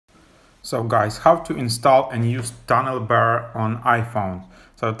So guys, how to install and use Tunnelbear on iPhone.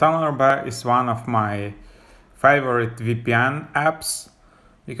 So Tunnelbear is one of my favorite VPN apps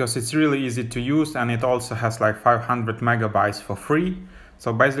because it's really easy to use and it also has like 500 megabytes for free.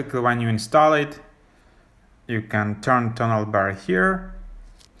 So basically when you install it, you can turn Tunnelbear here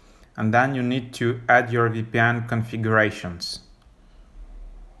and then you need to add your VPN configurations.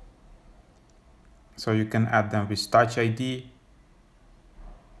 So you can add them with Touch ID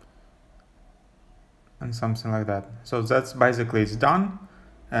and something like that. So that's basically it's done.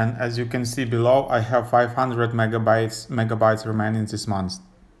 And as you can see below, I have 500 megabytes remaining this month.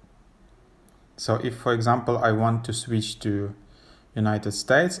 So if, for example, I want to switch to United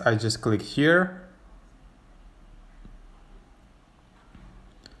States, I just click here.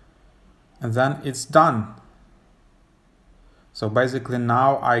 And then it's done. So basically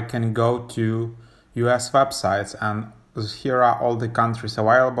now I can go to US websites and here are all the countries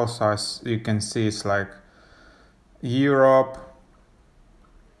available. So as you can see, it's like Europe,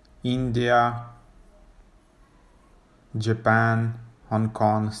 India, Japan, Hong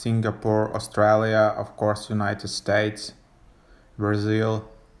Kong, Singapore, Australia, of course, United States, Brazil.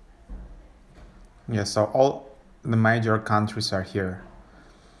 Yeah, so all the major countries are here.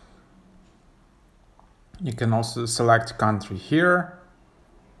 You can also select country here.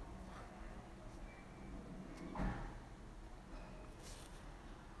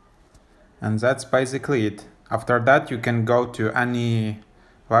 And that's basically it. After that, you can go to any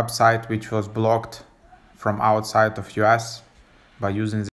website which was blocked from outside of US by using